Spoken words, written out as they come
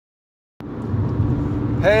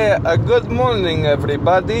Hey, good morning,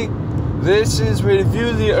 everybody. This is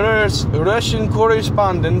Review the Earth's Russian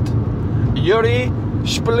correspondent, Yurgi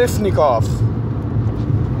Schpliffnikov.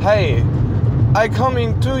 Hey, I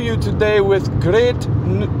coming to you today with great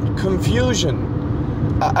confusion.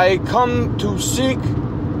 I come to seek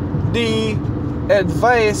the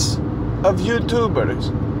advice of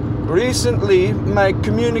YouTubers. Recently, my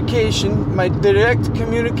direct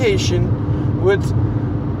communication with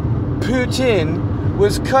Putin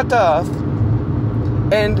was cut off,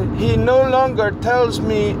 and he no longer tells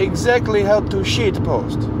me exactly how to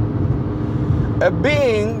shitpost.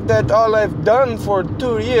 Being that all I've done for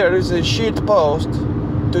 2 years is shitpost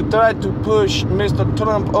to try to push Mr.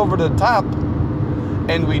 Trump over the top,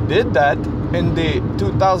 and we did that in the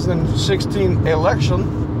 2016 election.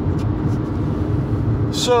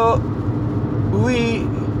 So we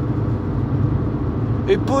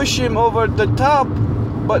push him over the top,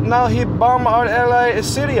 but now he bombed our ally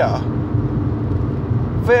Syria.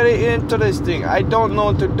 Very interesting. I don't know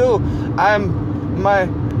what to do.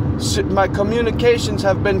 My communications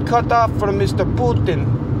have been cut off from Mr. Putin,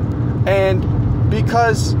 and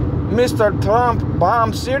because Mr. Trump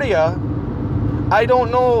bombed Syria, I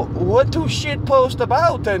don't know what to shitpost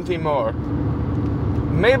about anymore.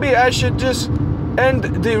 Maybe I should just end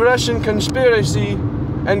the Russian conspiracy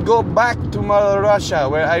and go back to Mother Russia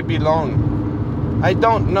where I belong. I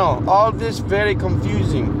don't know. All this very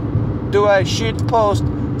confusing. Do I shitpost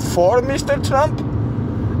for Mr. Trump?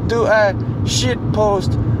 Do I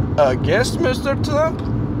shitpost against Mr. Trump?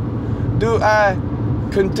 Do I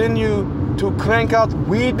continue to crank out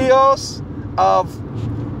videos of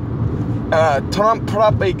Trump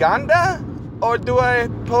propaganda? Or do I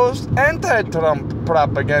post anti-Trump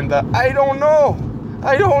propaganda? I don't know.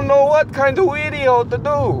 I don't know what kind of video to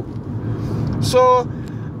do. So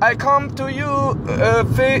I come to you, the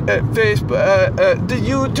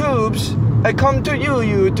YouTubes. I come to you,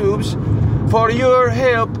 YouTubes, for your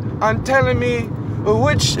help on telling me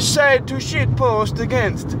which side to shitpost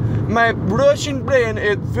against. My Russian brain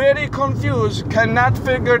is very confused, cannot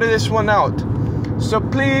figure this one out. So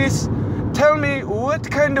please tell me what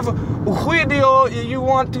kind of video you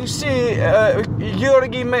want to see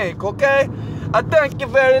Yurgi make, okay? Thank you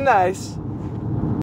very nice.